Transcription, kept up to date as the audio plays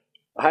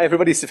Hi,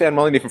 everybody. Stefan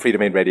Molyneux from Free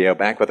Domain Radio,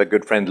 back with our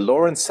good friend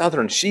Lauren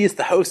Southern. She is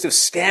the host of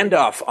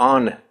Standoff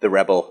on the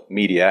Rebel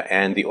Media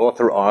and the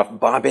author of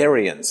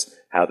Barbarians,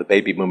 How the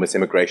Baby Boomers,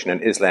 Immigration,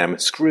 and Islam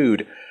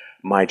Screwed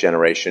My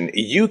Generation.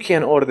 You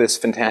can order this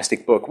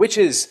fantastic book, which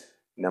is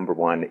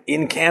 #1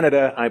 in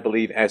Canada, I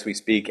believe, as we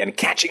speak, and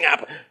catching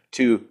up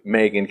to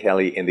Megyn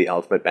Kelly in the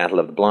Ultimate Battle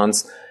of the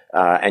Blondes.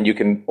 And you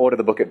can order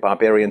the book at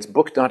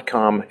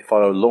barbariansbook.com.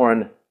 Follow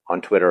Lauren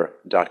on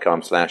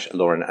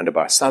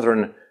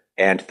twitter.com/Lauren_Southern.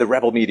 And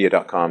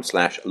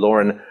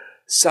therebelmedia.com/Lauren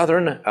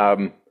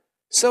Southern.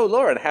 So,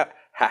 Lauren,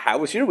 how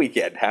was your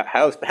weekend?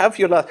 How have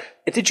your last?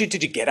 Did you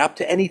get up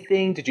to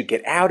anything? Did you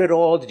get out at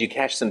all? Did you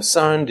catch some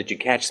sun? Did you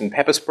catch some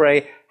pepper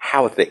spray?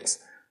 How are things?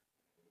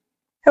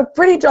 A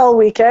pretty dull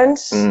weekend.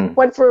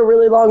 Went for a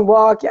really long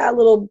walk. Yeah, a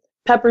little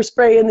pepper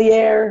spray in the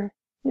air.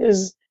 It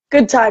was a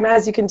good time,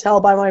 as you can tell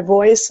by my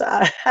voice.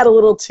 I had a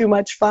little too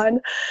much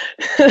fun.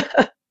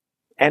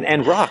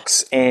 And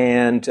rocks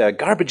and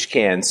garbage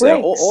cans,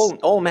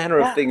 all manner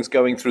of things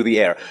going through the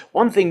air.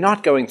 One thing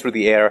not going through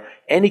the air,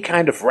 any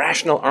kind of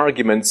rational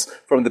arguments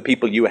from the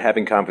people you were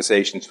having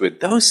conversations with.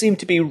 Those seem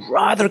to be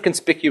rather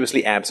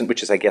conspicuously absent,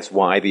 which is, I guess,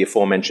 why the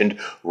aforementioned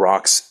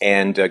rocks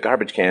and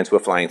garbage cans were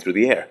flying through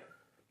the air.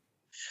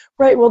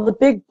 Right. Well, the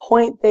big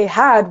point they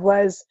had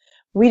was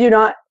we do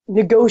not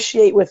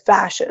negotiate with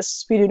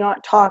fascists. We do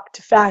not talk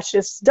to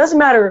fascists. It doesn't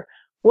matter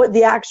what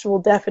the actual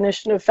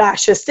definition of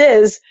fascist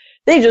is.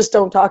 They just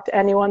don't talk to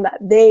anyone that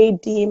they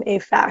deem a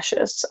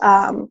fascist.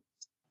 And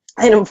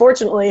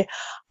unfortunately,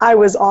 I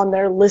was on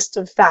their list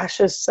of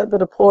fascists at the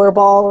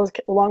deplorable,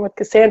 along with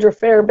Cassandra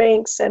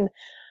Fairbanks and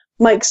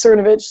Mike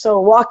Cernovich. So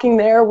walking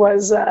there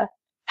was a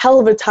hell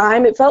of a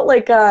time. It felt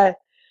like, I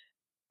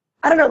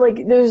don't know, like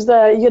you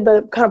had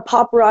the kind of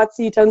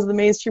paparazzi, tons of the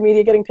mainstream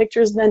media getting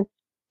pictures, and then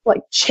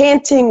like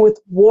chanting with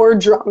war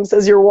drums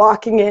as you're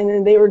walking in,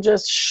 and they were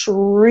just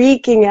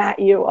shrieking at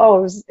you.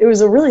 Oh, it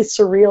was a really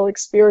surreal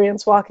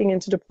experience walking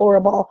into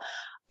Deplorable.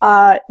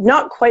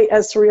 Not quite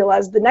as surreal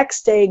as the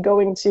next day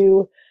going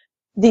to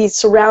the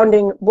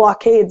surrounding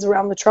blockades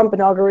around the Trump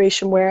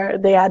inauguration, where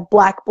they had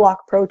Black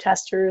Bloc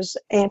protesters,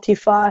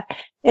 Antifa,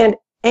 and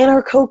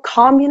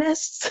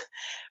anarcho-communists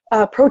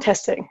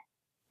protesting.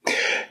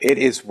 It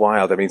is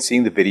wild. I mean,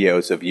 seeing the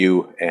videos of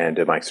you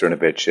and Mike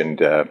Cernovich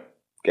and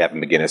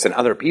Gavin McGinnis and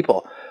other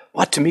people,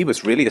 what to me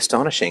was really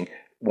astonishing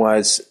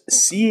was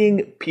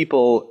seeing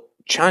people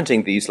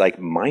chanting these like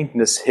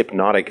mindless,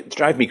 hypnotic,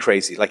 drive me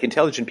crazy. Like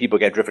intelligent people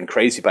get driven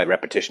crazy by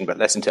repetition, but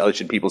less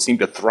intelligent people seem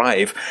to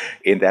thrive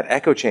in that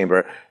echo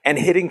chamber, and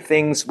hitting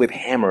things with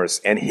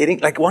hammers and hitting,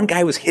 like one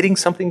guy was hitting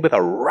something with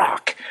a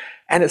rock.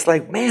 And it's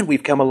like, man,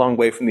 we've come a long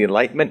way from the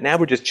Enlightenment. Now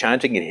we're just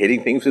chanting and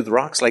hitting things with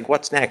rocks. Like,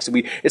 what's next?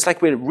 It's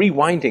like we're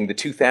rewinding the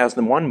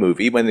 2001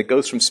 movie when it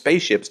goes from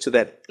spaceships to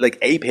that, like,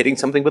 ape hitting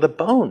something with a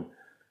bone.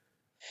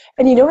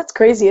 And you know what's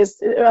crazy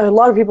is a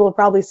lot of people have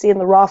probably seen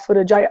the raw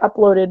footage I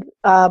uploaded,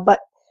 but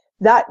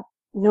that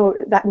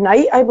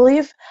night, I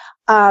believe,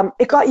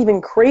 it got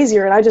even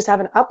crazier, and I just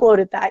haven't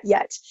uploaded that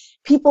yet.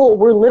 People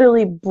were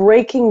literally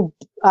breaking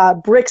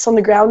bricks on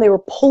the ground. They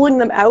were pulling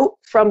them out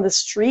from the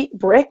street,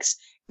 bricks,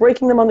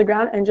 breaking them on the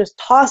ground and just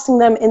tossing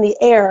them in the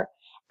air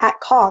at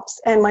cops.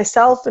 And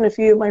myself and a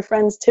few of my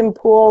friends, Tim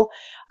Poole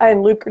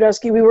and Luke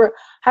Grudowski, we were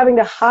having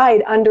to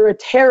hide under a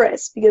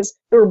terrace because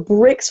there were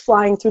bricks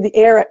flying through the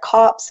air at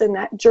cops and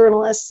at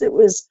journalists. It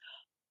was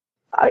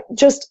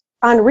just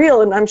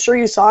unreal. And I'm sure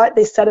you saw it.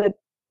 They set a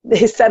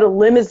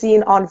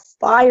limousine on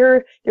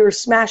fire. They were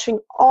smashing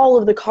all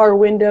of the car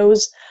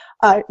windows,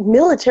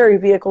 military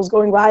vehicles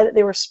going by that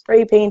they were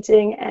spray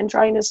painting and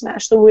trying to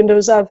smash the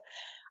windows of.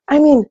 I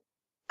mean,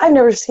 I've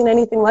never seen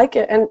anything like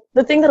it. And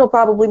the thing that'll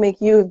probably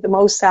make you the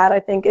most sad, I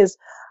think, is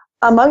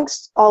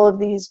amongst all of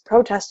these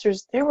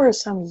protesters, there were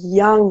some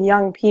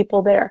young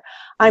people there.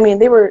 I mean,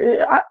 they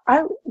were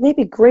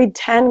maybe grade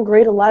 10,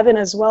 grade 11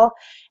 as well.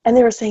 And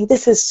they were saying,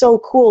 this is so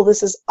cool.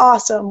 This is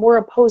awesome. We're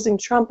opposing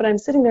Trump. And I'm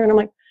sitting there and I'm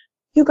like,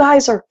 you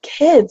guys are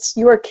kids.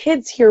 You are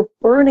kids here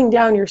burning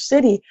down your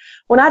city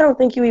when I don't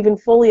think you even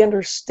fully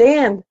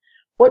understand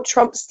what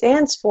Trump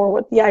stands for,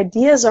 what the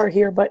ideas are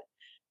here. But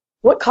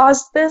what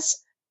caused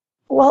this?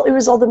 Well, it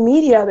was all the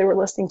media they were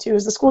listening to. It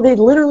was the school. They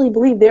literally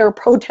believe they are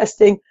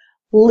protesting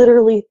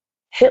literally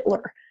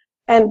Hitler.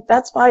 And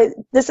that's why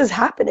this is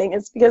happening.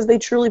 It's because they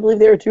truly believe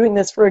they are doing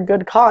this for a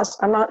good cause.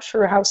 I'm not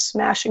sure how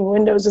smashing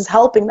windows is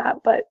helping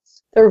that, but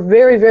they're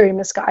very, very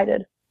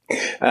misguided.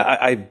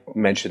 I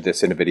mentioned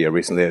this in a video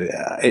recently.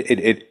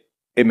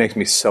 It makes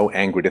me so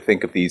angry to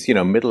think of these,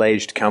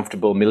 middle-aged,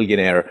 comfortable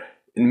millionaires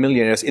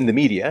in the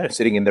media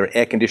sitting in their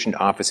air-conditioned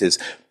offices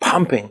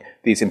pumping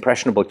these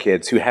impressionable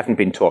kids who haven't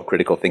been taught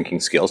critical thinking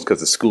skills because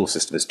the school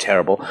system is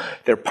terrible.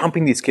 They're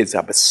pumping these kids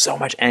up with so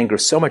much anger,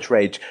 so much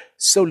rage,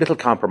 so little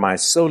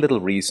compromise, so little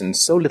reason,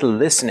 so little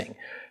listening.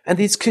 And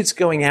these kids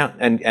going out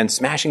and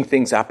smashing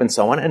things up and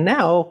so on. And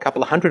now, a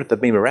couple of hundred of them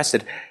being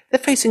arrested, they're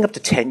facing up to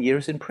 10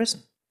 years in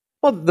prison.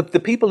 Well, the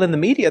people in the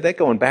media, they're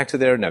going back to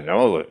their,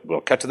 no, we'll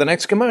cut to the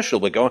next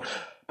commercial. We're going.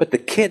 But the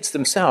kids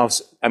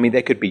themselves, I mean,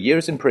 they could be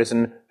years in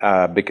prison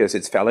because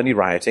it's felony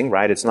rioting,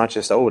 right? It's not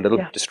just, a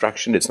little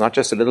destruction. It's not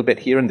just a little bit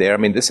here and there. I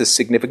mean, this is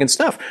significant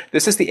stuff.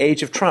 This is the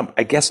age of Trump.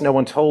 I guess no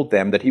one told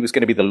them that he was going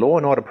to be the law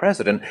and order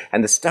president,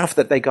 and the stuff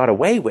that they got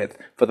away with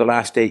for the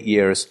last 8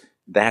 years,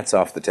 that's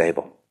off the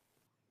table.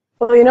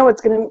 Well, you know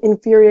what's going to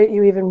infuriate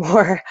you even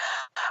more?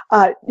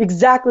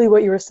 Exactly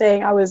what you were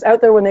saying. I was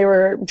out there when they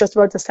were just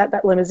about to set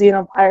that limousine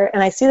on fire,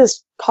 and I see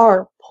this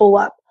car pull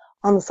up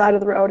on the side of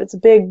the road. It's a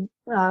big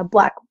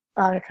black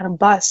kind of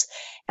bus,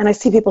 and I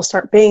see people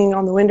start banging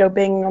on the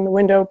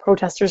window.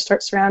 Protesters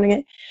start surrounding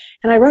it,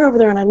 and I run over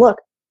there and I look.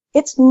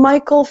 It's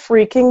Michael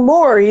freaking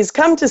Moore. He's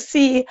come to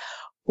see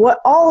what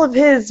all of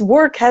his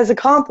work has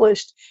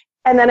accomplished.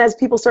 And then as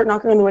people start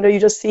knocking on the window, you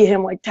just see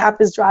him like tap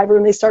his driver,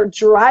 and they start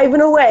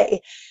driving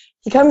away.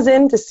 He comes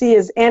in to see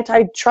his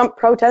anti-Trump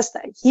protest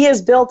that he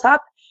has built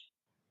up,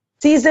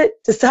 sees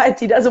it,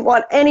 decides he doesn't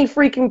want any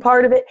freaking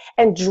part of it,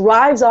 and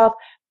drives off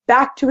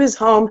back to his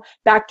home,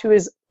 back to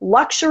his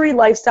luxury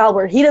lifestyle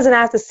where he doesn't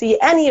have to see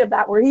any of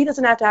that, where he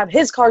doesn't have to have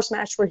his car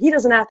smashed, where he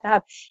doesn't have to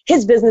have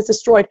his business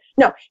destroyed.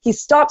 No, he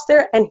stops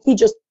there and he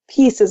just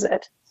pieces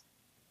it.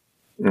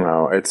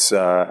 No, it's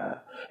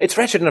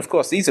wretched. And of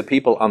course, these are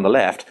people on the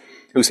left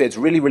who say it's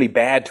really, really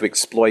bad to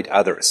exploit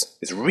others.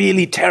 It's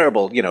really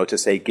terrible, to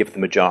say give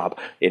them a job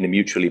in a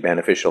mutually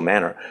beneficial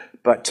manner.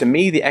 But to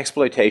me, the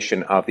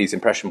exploitation of these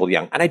impressionable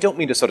young, and I don't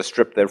mean to sort of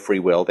strip their free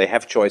will. They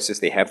have choices.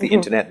 They have the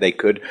internet. They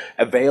could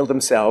avail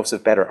themselves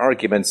of better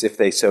arguments if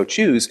they so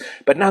choose.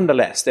 But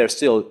nonetheless, they're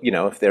still,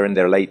 if they're in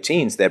their late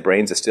teens, their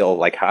brains are still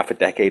like half a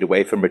decade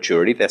away from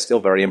maturity. They're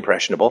still very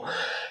impressionable.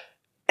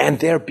 And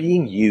they're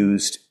being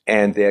used,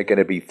 and they're going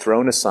to be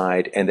thrown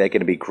aside, and they're going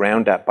to be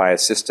ground up by a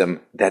system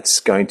that's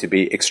going to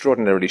be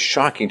extraordinarily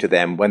shocking to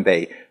them when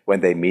they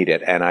meet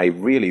it. And I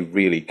really,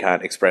 really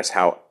can't express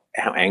how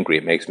angry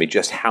it makes me,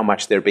 just how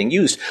much they're being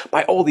used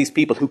by all these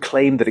people who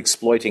claim that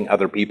exploiting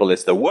other people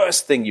is the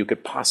worst thing you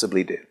could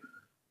possibly do.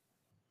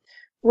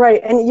 Right,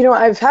 and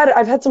I've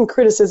had some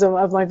criticism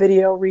of my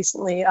video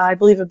recently. I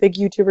believe a big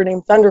YouTuber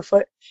named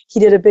Thunderfoot, he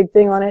did a big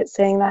thing on it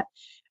saying that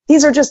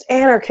these are just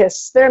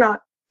anarchists. They're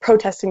not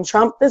protesting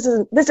Trump. This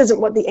isn't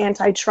what the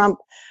anti-Trump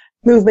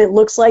movement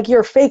looks like.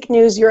 You're fake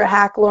news. You're a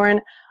hack, Lauren.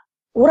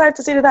 What I have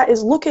to say to that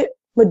is look at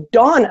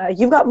Madonna.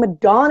 You've got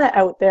Madonna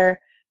out there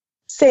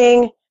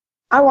saying,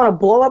 I want to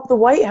blow up the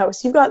White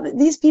House. You've got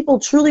these people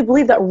truly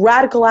believe that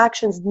radical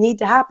actions need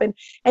to happen.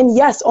 And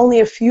yes, only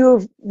a few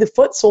of the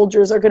foot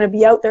soldiers are going to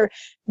be out there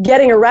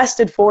getting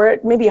arrested for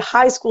it. Maybe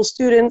high school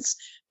students,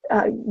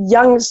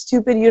 young,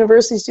 stupid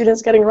university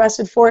students getting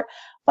arrested for it.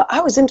 But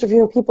I was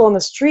interviewing people on the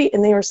street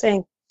and they were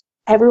saying,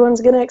 everyone's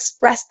going to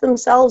express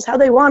themselves how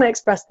they want to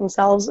express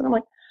themselves. And I'm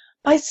like,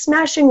 by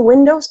smashing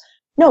windows?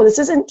 No, this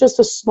isn't just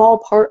a small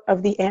part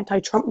of the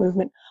anti-Trump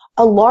movement.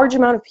 A large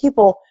amount of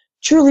people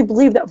truly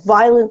believe that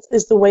violence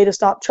is the way to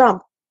stop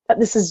Trump,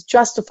 that this is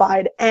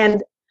justified.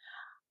 And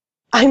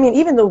I mean,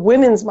 even the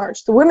Women's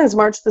March,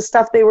 the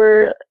stuff they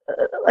were,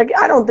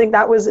 I don't think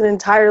that was an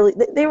entirely,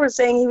 they were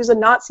saying he was a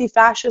Nazi,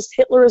 fascist,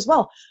 Hitler as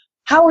well.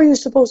 How are you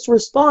supposed to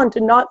respond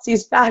to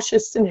Nazis,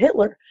 fascists, and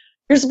Hitler?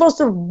 You're supposed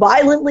to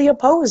violently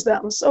oppose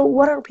them. So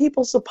what are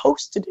people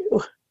supposed to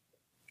do?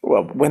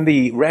 Well, when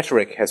the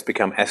rhetoric has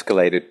become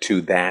escalated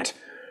to that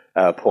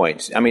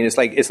point, I mean, it's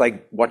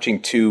like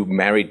watching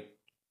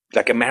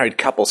a married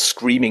couple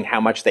screaming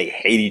how much they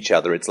hate each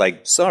other. It's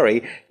like,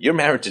 sorry, your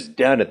marriage is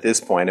done at this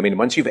point. I mean,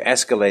 once you've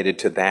escalated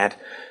to that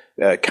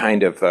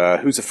kind of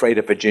who's afraid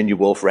of Virginia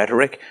Woolf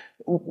rhetoric,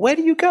 where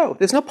do you go?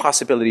 There's no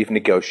possibility of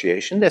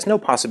negotiation. There's no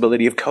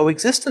possibility of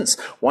coexistence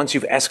once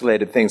you've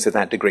escalated things to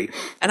that degree.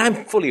 And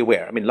I'm fully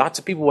aware. I mean, lots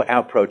of people were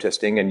out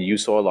protesting, and you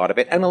saw a lot of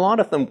it. And a lot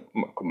of them,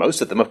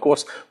 most of them, of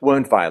course,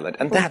 weren't violent.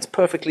 And that's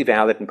perfectly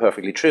valid and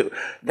perfectly true.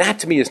 That,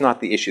 to me, is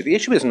not the issue. The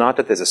issue is not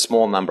that there's a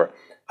small number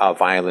of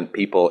violent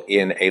people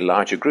in a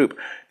larger group.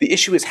 The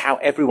issue is how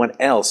everyone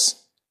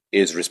else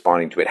is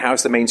responding to it.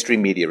 How's the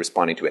mainstream media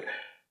responding to it?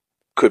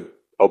 Could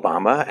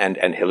Obama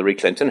and Hillary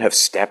Clinton have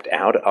stepped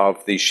out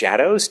of the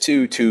shadows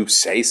to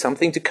say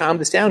something to calm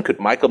this down? Could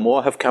Michael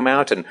Moore have come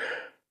out and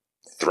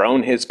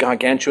thrown his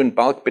gargantuan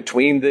bulk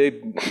between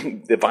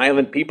the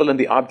violent people and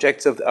the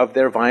objects of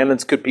their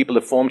violence? Could people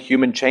have formed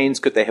human chains?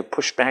 Could they have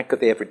pushed back?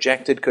 Could they have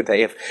rejected? Could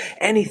they have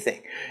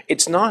anything?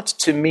 It's not,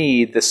 to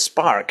me, the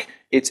spark.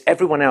 It's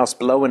everyone else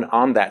blowing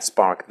on that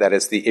spark that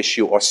is the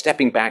issue, or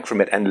stepping back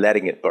from it and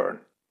letting it burn.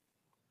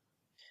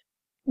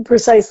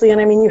 Precisely.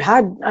 And I mean,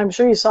 I'm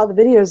sure you saw the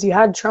videos, you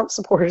had Trump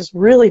supporters,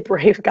 really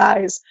brave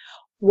guys,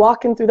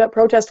 walking through that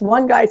protest.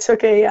 One guy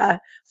took a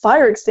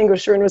fire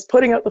extinguisher and was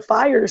putting out the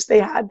fires they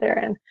had there.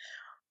 And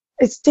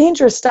it's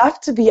dangerous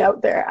stuff to be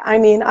out there. I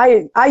mean,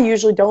 I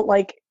usually don't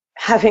like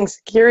having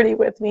security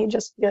with me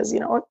just because,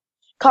 it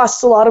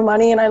costs a lot of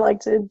money, and I like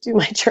to do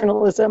my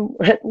journalism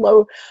at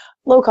low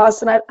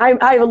cost. And I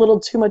have a little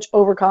too much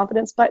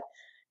overconfidence. But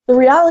the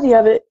reality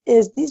of it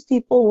is these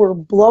people were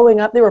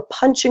blowing up. They were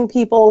punching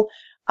people.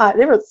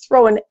 They were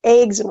throwing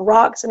eggs and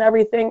rocks and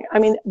everything. I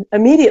mean,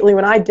 immediately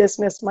when I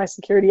dismissed my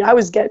security, I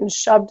was getting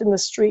shoved in the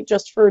street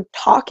just for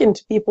talking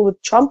to people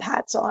with Trump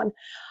hats on.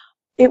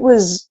 It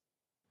was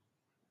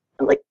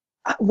like,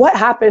 what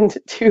happened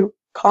to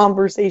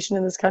conversation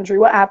in this country?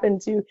 What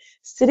happened to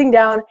sitting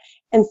down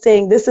and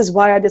saying, this is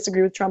why I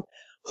disagree with Trump?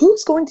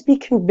 Who's going to be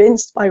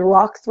convinced by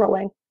rock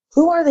throwing?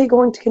 Who are they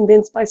going to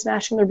convince by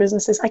smashing their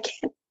businesses? I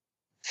can't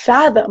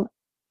fathom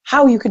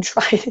how you could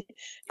try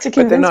to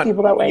convince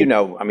people that way. You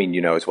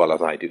know as well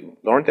as I do,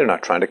 Lauren, they're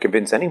not trying to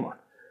convince anyone.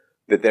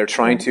 That they're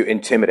trying to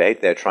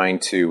intimidate, they're trying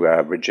to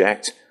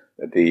reject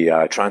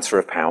the transfer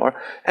of power.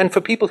 And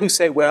for people who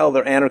say, well,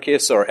 they're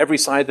anarchists or every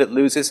side that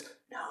loses,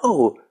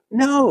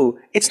 no,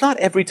 it's not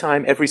every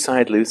time every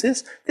side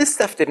loses. This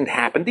stuff didn't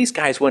happen. These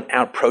guys went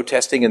out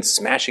protesting and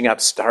smashing up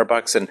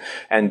Starbucks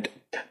and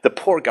the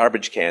poor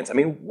garbage cans. I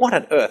mean, what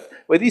on earth?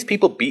 Were these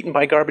people beaten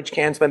by garbage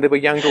cans when they were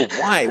younger?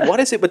 Why? What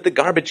is it with the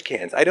garbage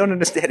cans? I don't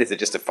understand. Is it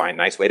just a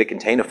nice way to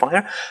contain a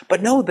fire?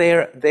 But no,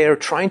 they're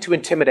trying to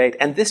intimidate,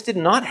 and this did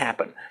not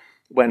happen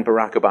when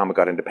Barack Obama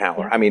got into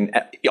power. I mean,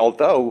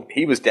 although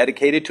he was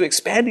dedicated to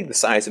expanding the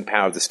size and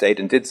power of the state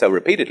and did so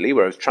repeatedly,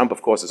 whereas Trump,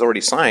 of course, has already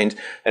signed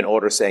an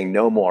order saying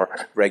no more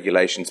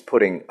regulations,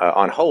 putting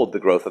on hold the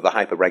growth of the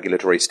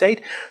hyper-regulatory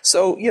state.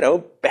 So,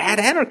 bad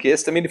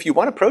anarchist. I mean, if you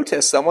want to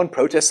protest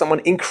someone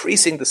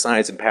increasing the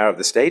size and power of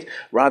the state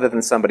rather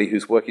than somebody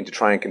who's working to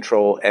try and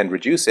control and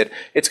reduce it.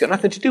 It's got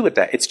nothing to do with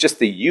that. It's just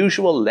the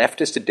usual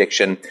leftist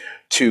addiction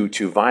to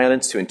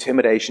violence, to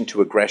intimidation,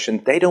 to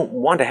aggression. They don't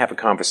want to have a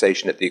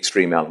conversation at the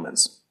extreme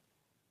elements.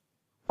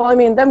 Well, I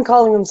mean, them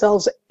calling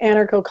themselves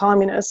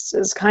anarcho-communists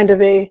is kind of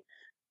it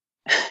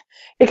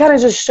kind of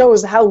just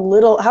shows how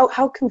little,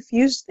 how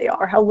confused they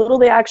are, how little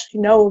they actually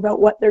know about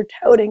what they're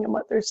touting and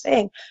what they're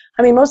saying.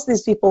 I mean, most of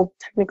these people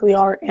technically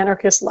are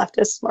anarchists,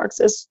 leftists,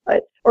 Marxists,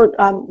 or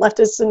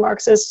leftists and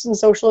Marxists and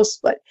socialists,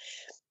 but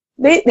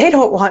they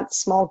don't want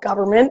small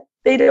government.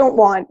 They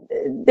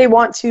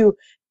want to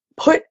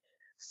put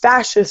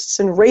fascists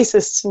and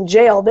racists in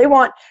jail. They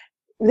want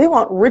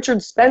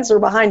Richard Spencer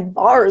behind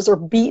bars or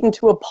beaten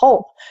to a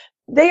pulp.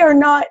 They are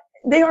not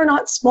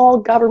small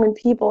government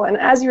people. And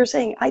as you're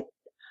saying,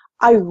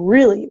 I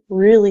really,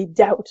 really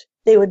doubt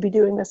they would be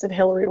doing this if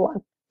Hillary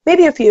won.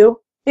 Maybe a few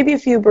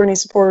Bernie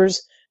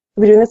supporters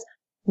would be doing this.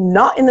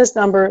 Not in this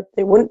number.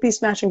 They wouldn't be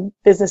smashing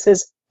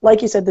businesses.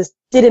 Like you said, this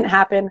didn't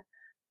happen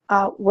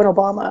when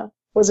Obama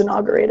was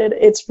inaugurated.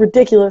 It's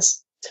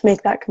ridiculous to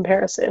make that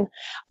comparison.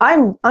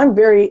 I'm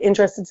very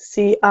interested to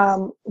see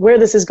where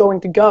this is going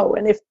to go,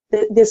 and if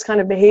this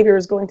kind of behavior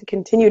is going to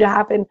continue to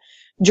happen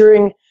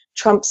during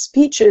Trump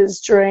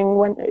speeches,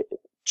 when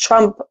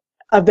Trump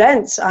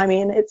events. I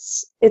mean,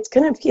 it's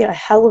going to be a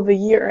hell of a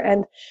year,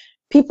 and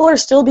people are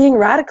still being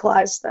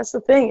radicalized. That's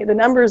the thing. The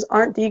numbers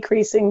aren't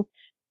decreasing.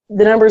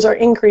 The numbers are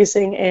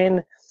increasing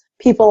in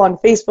people on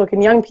Facebook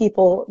and young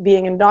people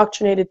being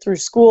indoctrinated through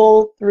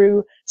school,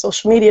 through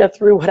social media,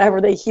 through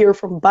whatever they hear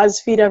from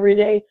BuzzFeed every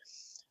day.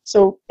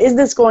 So is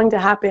this going to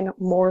happen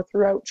more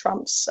throughout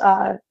Trump's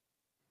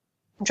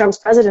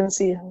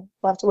presidency?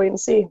 We'll have to wait and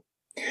see.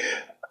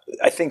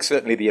 I think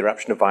certainly the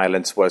eruption of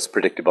violence was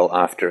predictable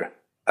after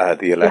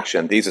the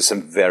election. Yeah. These are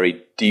some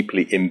very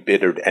deeply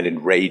embittered and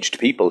enraged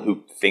people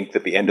who think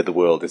that the end of the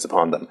world is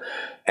upon them.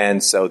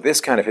 And so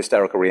this kind of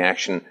hysterical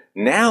reaction,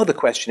 now the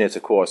question is,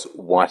 of course,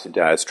 what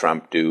does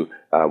Trump do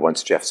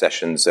once Jeff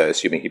Sessions,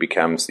 assuming he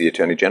becomes the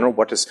Attorney General,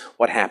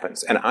 what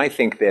happens? And I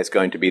think there's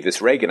going to be this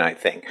Reaganite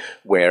thing,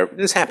 where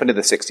this happened in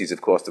the 60s, of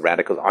course, the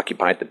radicals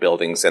occupied the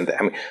buildings, and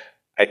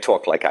I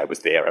talk like I was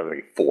there, I was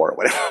like 4 or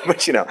whatever,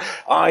 but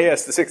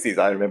yes, the 60s,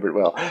 I remember it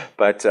well.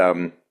 But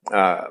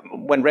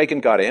when Reagan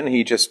got in,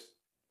 he just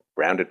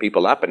rounded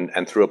people up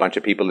and threw a bunch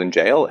of people in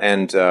jail,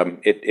 and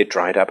it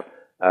dried up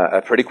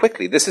pretty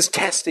quickly. This is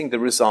testing the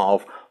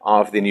resolve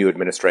of the new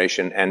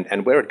administration,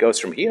 and where it goes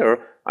from here,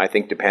 I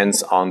think,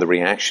 depends on the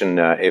reaction.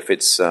 If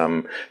it's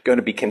going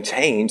to be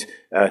contained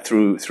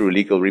through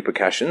legal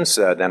repercussions,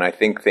 then I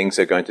think things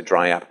are going to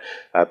dry up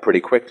pretty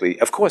quickly.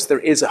 Of course, there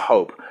is a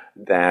hope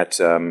that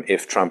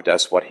if Trump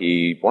does what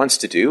he wants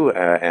to do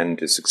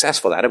and is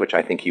successful at it, which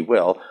I think he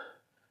will,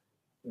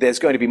 there's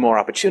going to be more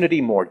opportunity,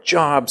 more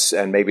jobs,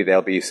 and maybe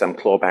there'll be some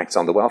clawbacks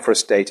on the welfare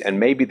state, and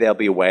maybe there'll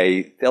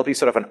be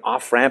sort of an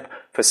off-ramp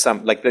for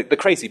some, like the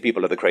crazy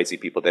people are the crazy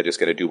people. They're just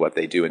going to do what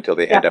they do until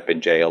they end up in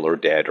jail or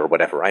dead or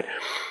whatever, right?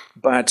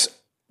 But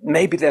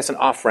maybe there's an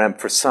off-ramp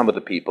for some of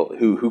the people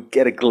who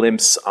get a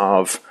glimpse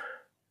of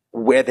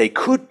where they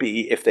could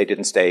be if they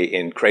didn't stay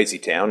in crazy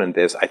town, and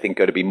there's, I think,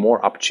 going to be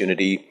more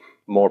opportunity,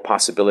 more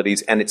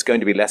possibilities, and it's going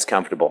to be less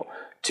comfortable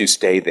to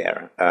stay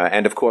there.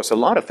 And of course, a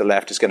lot of the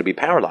left is going to be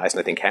paralyzed, and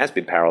I think has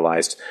been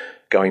paralyzed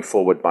going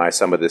forward by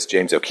some of this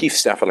James O'Keefe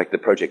stuff, like the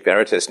Project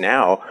Veritas.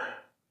 Now,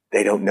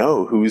 they don't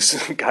know who's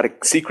got a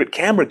secret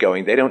camera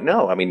going. They don't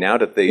know. I mean, now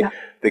that the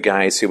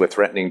guys who were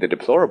threatening the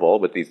deplorable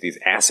with these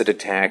acid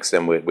attacks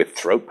and with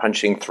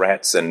throat-punching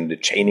threats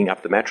and chaining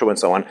up the metro and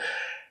so on,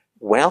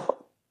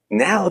 well,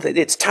 now that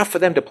it's tough for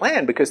them to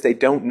plan because they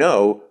don't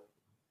know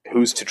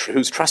who's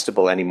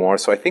trustable anymore.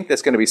 So I think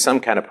there's going to be some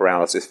kind of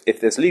paralysis.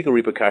 If there's legal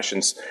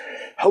repercussions,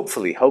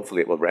 hopefully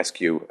it will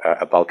rescue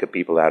a bulk of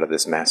people out of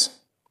this mess.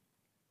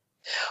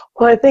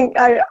 Well, I think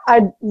I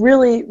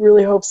really,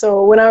 really hope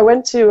so. When I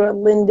went to a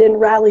Linden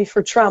rally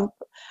for Trump,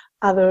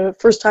 the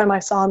first time I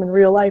saw him in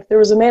real life, there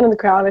was a man in the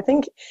crowd. I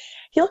think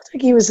he looked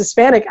like he was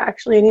Hispanic,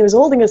 actually, and he was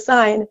holding a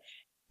sign,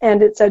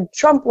 and it said,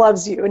 "Trump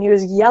loves you," and he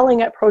was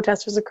yelling at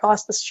protesters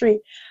across the street,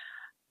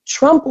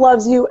 "Trump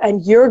loves you,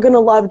 and you're going to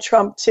love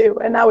Trump too."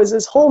 And that was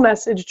his whole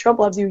message. Trump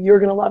loves you, you're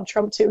going to love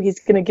Trump too. He's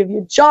going to give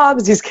you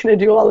jobs, he's going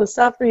to do all this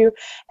stuff for you.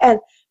 And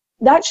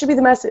that should be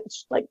the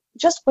message. Like,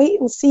 just wait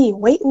and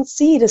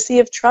see to see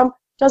if Trump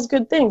does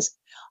good things.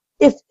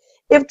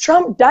 If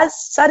Trump does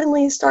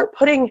suddenly start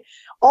putting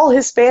all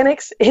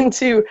Hispanics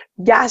into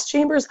gas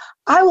chambers,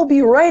 I will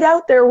be right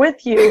out there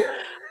with you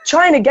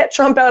trying to get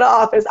Trump out of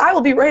office. I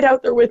will be right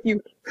out there with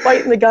you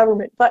fighting the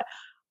government. But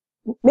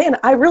man,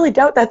 I really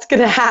doubt that's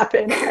going to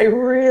happen. I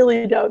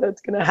really doubt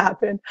that's going to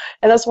happen.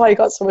 And that's why he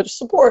got so much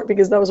support,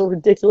 because that was a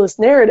ridiculous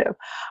narrative.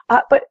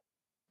 But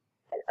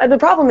the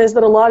problem is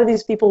that a lot of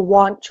these people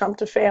want Trump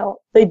to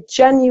fail. They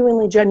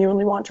genuinely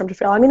want Trump to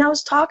fail. I mean, I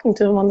was talking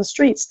to them on the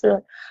streets. They're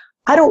like,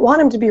 I don't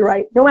want him to be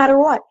right, no matter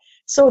what.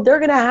 So they're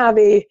going to have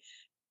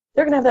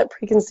that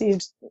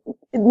preconceived,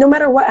 no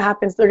matter what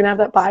happens, they're going to have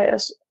that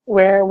bias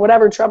where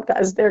whatever Trump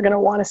does, they're going to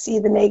want to see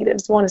the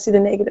negatives,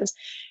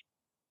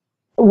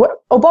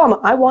 Obama,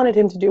 I wanted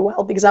him to do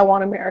well because I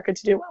want America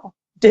to do well.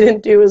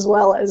 Didn't do as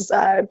well as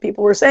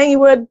people were saying he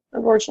would.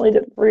 Unfortunately,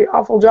 did a pretty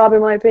awful job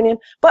in my opinion,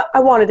 but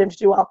I wanted him to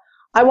do well.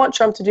 I want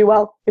Trump to do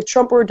well. If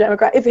Trump were a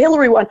Democrat, if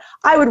Hillary won,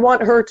 I would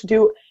want her to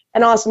do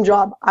an awesome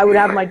job. I would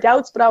have my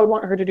doubts, but I would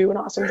want her to do an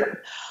awesome job.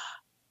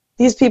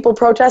 These people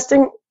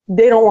protesting,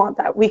 they don't want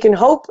that. We can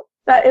hope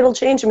that it'll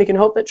change, and we can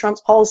hope that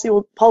Trump's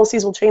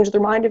policies will change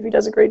their mind if he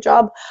does a great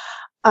job.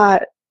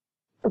 But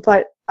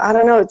I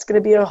don't know. It's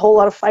going to be a whole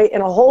lot of fight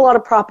and a whole lot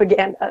of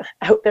propaganda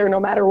out there, no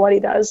matter what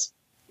he does.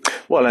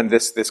 Well, and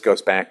this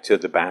goes back to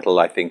the battle,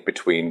 I think,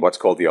 between what's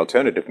called the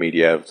alternative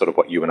media, sort of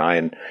what you and I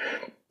and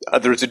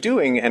others are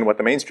doing, and what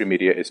the mainstream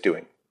media is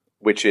doing,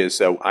 which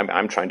is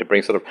I'm trying to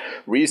bring sort of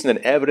reason and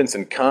evidence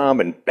and calm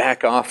and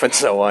back off and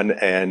so on,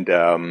 and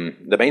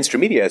the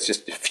mainstream media is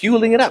just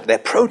fueling it up. They're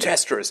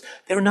protesters.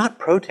 They're not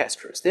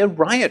protesters. They're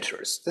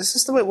rioters. This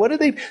is the way. What are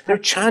they? They're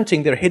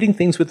chanting. They're hitting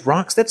things with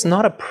rocks. That's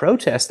not a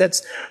protest.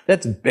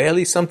 That's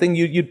barely something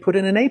you'd put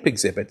in an ape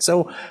exhibit.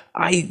 So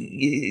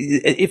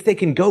if they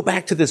can go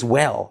back to this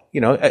well,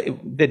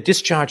 they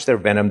discharge their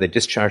venom, they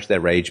discharge their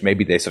rage.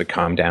 Maybe they sort of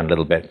calm down a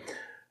little bit.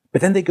 But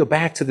then they go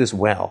back to this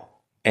well,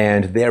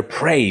 and they're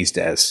praised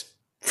as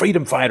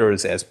freedom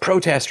fighters, as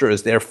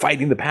protesters. They're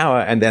fighting the power,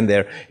 and then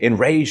they're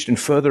enraged and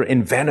further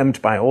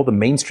envenomed by all the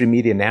mainstream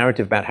media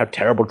narrative about how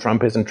terrible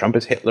Trump is, and Trump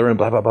is Hitler, and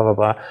blah, blah, blah, blah,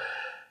 blah.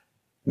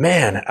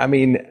 Man, I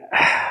mean,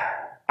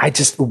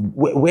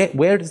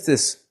 where does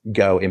this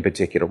go in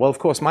particular? Well, of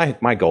course,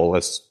 my goal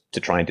is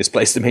to try and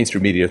displace the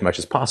mainstream media as much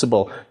as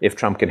possible. If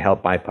Trump can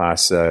help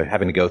bypass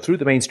having to go through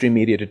the mainstream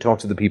media to talk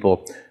to the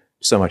people,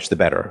 so much the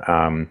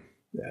better.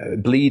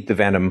 Bleed the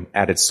venom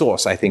at its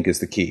source, I think, is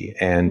the key.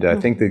 And I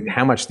think that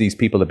how much these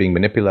people are being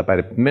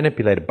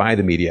manipulated by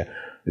the media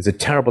is a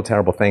terrible,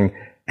 terrible thing.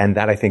 And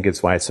that, I think,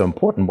 is why it's so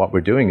important. What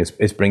we're doing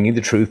is bringing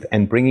the truth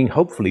and bringing,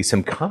 hopefully,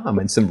 some calm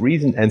and some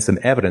reason and some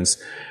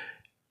evidence.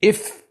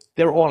 If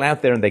they're all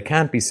out there and they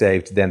can't be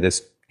saved, then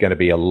there's going to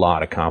be a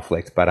lot of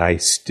conflict. But I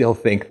still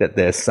think that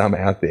there's some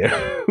out there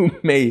who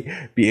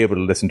may be able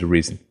to listen to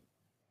reason.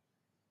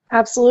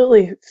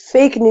 Absolutely.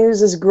 Fake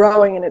news is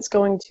growing, and it's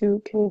going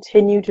to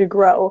continue to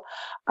grow.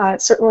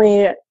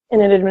 Certainly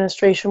in an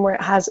administration where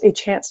it has a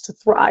chance to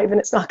thrive, and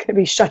it's not going to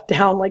be shut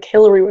down like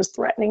Hillary was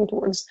threatening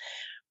towards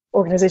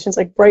organizations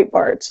like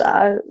Breitbart.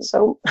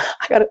 So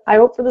I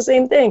hope for the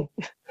same thing.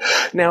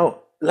 Now,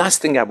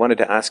 last thing I wanted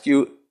to ask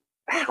you,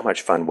 how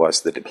much fun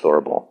was the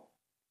deplorable?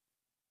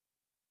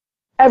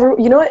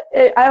 You know what?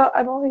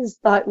 I've always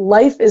thought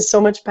life is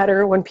so much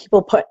better when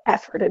people put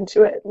effort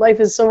into it. Life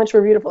is so much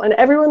more beautiful. And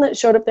everyone that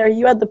showed up there,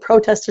 you had the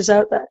protesters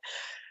out that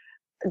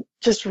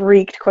just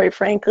reeked, quite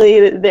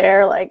frankly.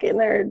 They're like in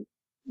their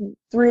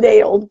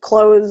 3-day-old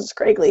clothes,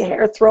 scraggly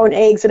hair, throwing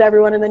eggs at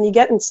everyone. And then you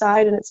get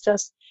inside and it's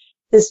just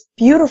this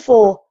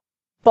beautiful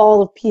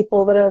ball of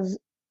people that have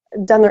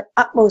done their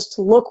utmost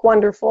to look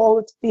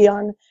wonderful, to be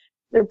on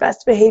their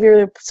best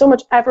behavior. So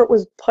much effort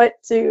was put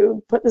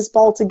to put this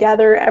ball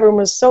together. Everyone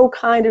was so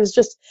kind. It was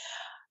just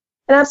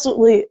an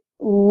absolutely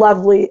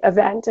lovely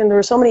event. And there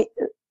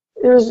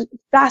was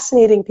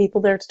fascinating people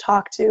there to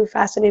talk to,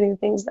 fascinating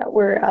things that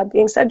were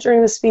being said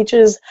during the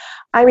speeches.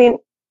 I mean,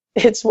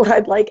 it's what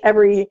I'd like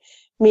every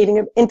meeting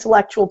of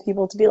intellectual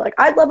people to be like.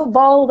 I'd love a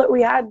ball that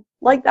we had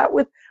like that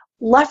with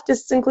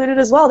leftists included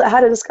as well that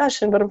had a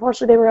discussion, but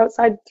unfortunately they were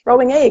outside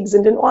throwing eggs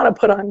and didn't want to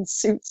put on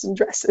suits and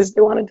dresses.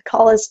 They wanted to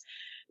call us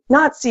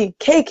Nazi,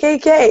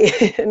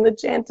 KKK, and the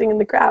chanting in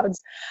the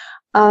crowds.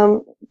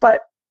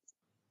 But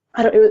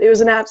it was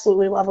an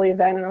absolutely lovely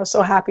event, and I was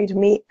so happy to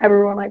meet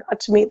everyone I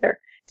got to meet there.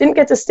 Didn't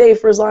get to stay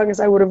for as long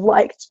as I would have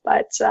liked,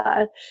 but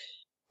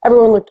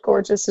Everyone looked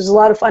gorgeous. It was a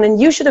lot of fun, and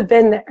you should have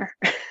been there.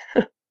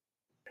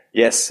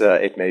 Yes,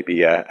 it may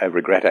be a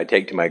regret I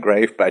take to my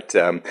grave, but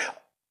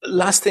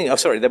last thing,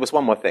 there was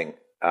one more thing.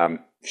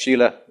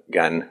 Sheila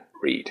Gunn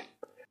Reid.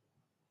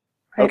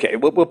 Right. Okay,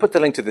 we'll put the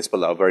link to this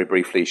below very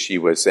briefly. She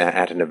was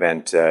at an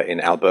event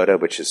in Alberta,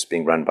 which is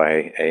being run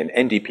by an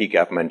NDP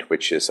government,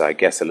 which is, I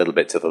guess, a little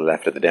bit to the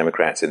left of the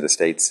Democrats in the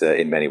States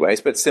in many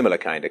ways, but similar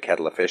kind of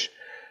kettle of fish.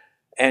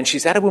 And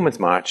she's at a women's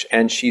march,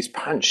 and she's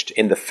punched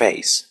in the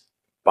face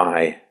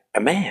by a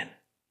man.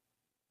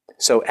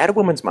 So at a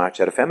women's march,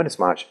 at a feminist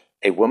march,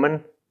 a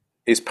woman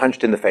is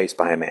punched in the face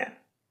by a man.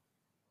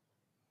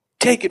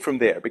 Take it from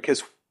there,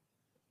 because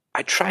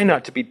I try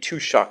not to be too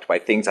shocked by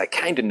things I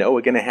kind of know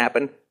are going to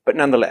happen, but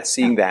nonetheless,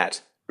 seeing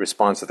that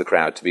response of the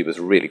crowd to me was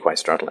really quite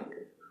startling.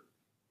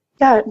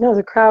 Yeah, no,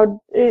 the crowd.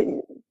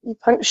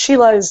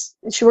 Sheila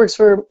she works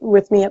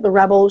with me at the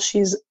Rebel.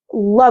 She's a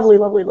lovely,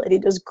 lovely lady.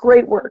 Does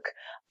great work.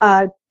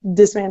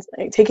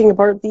 Dismantling, taking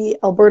apart the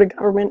Alberta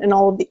government and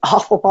all of the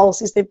awful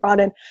policies they've brought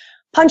in.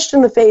 Punched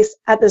in the face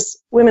at this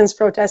women's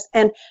protest,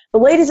 and the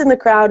ladies in the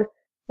crowd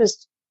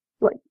just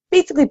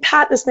basically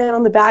pat this man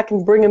on the back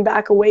and bring him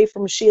back away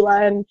from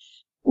Sheila, and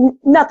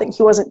nothing.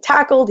 He wasn't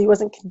tackled. He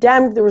wasn't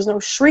condemned. There was no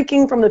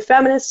shrieking from the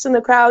feminists in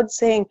the crowd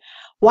saying,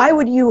 "Why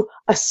would you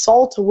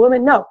assault a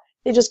woman?" No,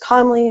 they just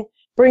calmly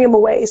bring him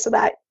away so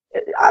that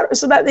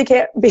they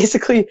can't.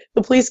 Basically,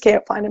 the police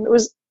can't find him. It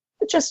was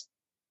just.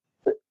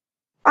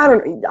 I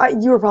don't know.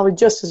 You were probably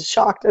just as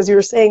shocked as you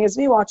were saying as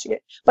me watching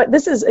it. But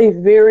this is a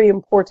very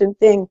important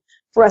thing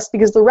for us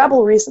because the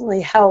Rebel recently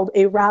held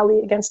a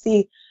rally against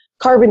the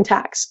carbon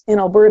tax in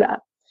Alberta.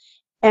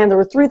 And there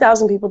were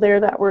 3,000 people there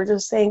that were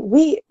just saying,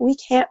 we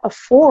can't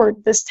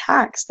afford this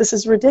tax. This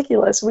is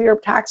ridiculous. We are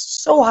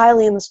taxed so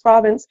highly in this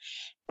province.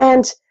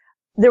 And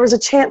there was a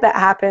chant that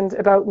happened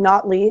about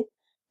Notley.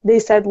 They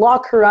said,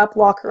 lock her up,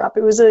 lock her up.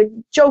 It was a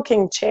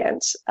joking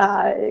chant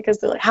because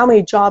they're like, how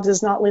many jobs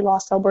has Notley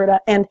lost Alberta?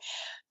 And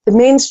the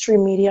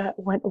mainstream media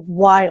went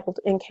wild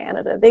in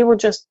Canada. They were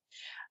just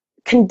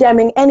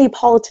condemning any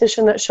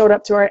politician that showed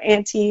up to our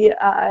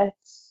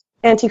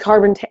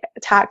anti-carbon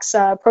tax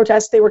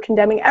protests. They were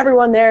condemning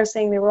everyone there,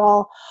 saying they were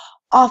all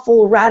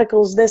awful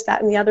radicals, this,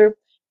 that, and the other.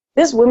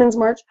 This women's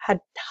march had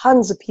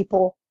tons of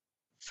people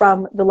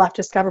from the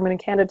leftist government in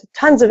Canada,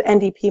 tons of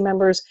NDP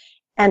members,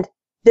 and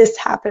this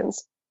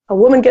happens. A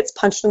woman gets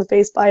punched in the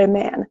face by a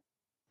man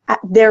at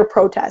their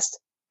protest,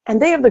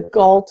 and they have the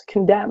gall to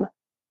condemn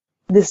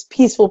this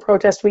peaceful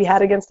protest we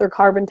had against their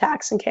carbon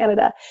tax in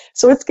Canada.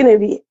 So it's going to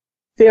be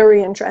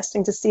very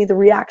interesting to see the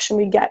reaction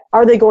we get.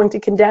 Are they going to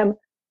condemn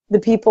the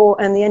people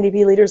and the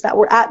NDP leaders that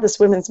were at this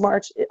women's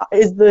march?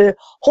 Is the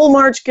whole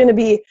march going to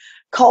be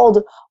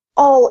called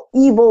all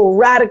evil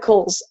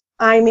radicals?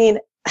 I mean,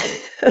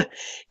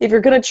 if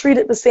you're going to treat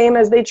it the same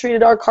as they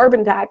treated our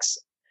carbon tax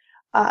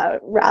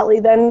rally,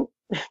 then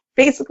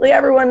basically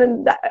everyone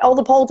and all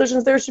the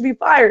politicians there should be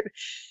fired.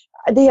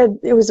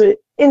 It was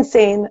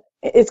insane.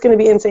 It's going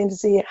to be insane to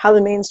see how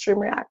the mainstream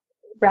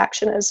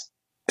reaction is.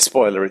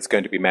 Spoiler, it's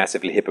going to be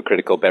massively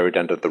hypocritical, buried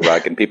under the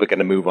rug, and people are going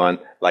to move on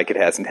like it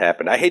hasn't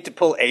happened. I hate to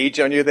pull age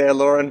on you there,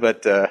 Lauren,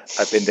 but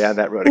I've been down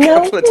that road a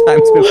couple of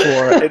times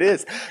before. It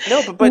is.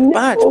 But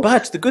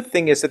the good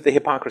thing is that the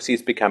hypocrisy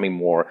is becoming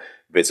more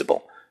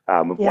visible.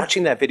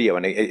 Watching that video,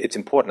 and it's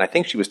important. I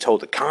think she was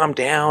told to calm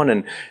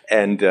down,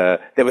 and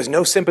there was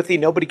no sympathy.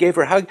 Nobody gave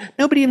her a hug.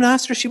 Nobody even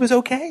asked her she was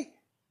okay.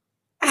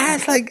 I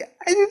was like,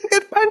 I just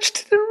got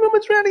punched. The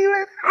woman's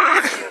running.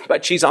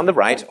 But she's on the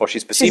right, or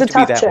she's perceived to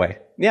be that way.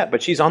 Yeah,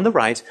 but she's on the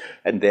right,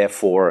 and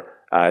therefore,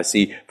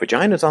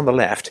 vagina's on the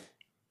left.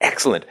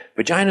 Excellent.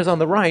 Vagina's on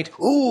the right.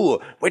 Ooh,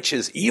 which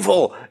is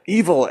evil.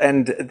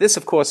 And this,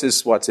 of course,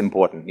 is what's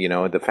important. You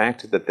know, the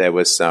fact that there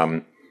was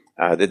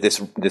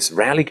this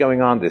rally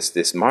going on,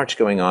 this march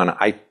going on.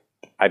 I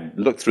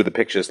looked through the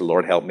pictures. The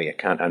Lord help me, I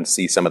can't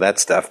unsee some of that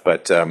stuff.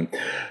 But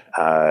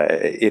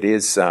it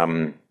is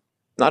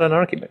not an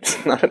argument.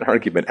 Not an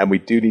argument. And we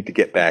do need to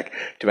get back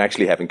to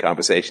actually having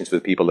conversations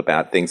with people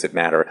about things that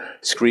matter.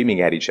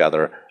 Screaming at each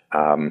other.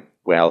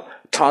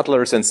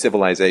 Toddlers and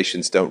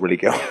civilizations don't really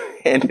go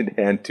hand in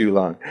hand too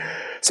long.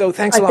 So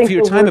thanks a lot for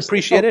your time.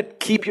 Appreciate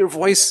it. Keep your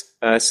voice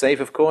safe,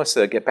 of course.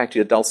 Get back to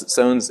your dulcet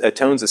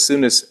tones as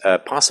soon as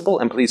possible.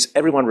 And please,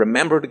 everyone,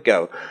 remember to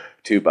go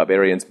to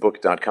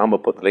barbariansbook.com. We'll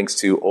put the links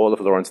to all of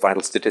Lauren's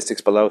vital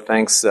statistics below.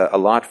 Thanks a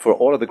lot for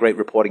all of the great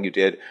reporting you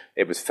did.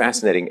 It was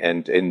fascinating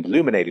and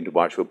illuminating to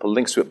watch. We'll put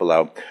links to it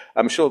below.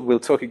 I'm sure we'll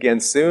talk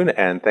again soon.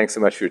 And thanks so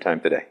much for your time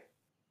today.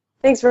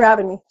 Thanks for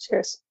having me.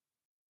 Cheers.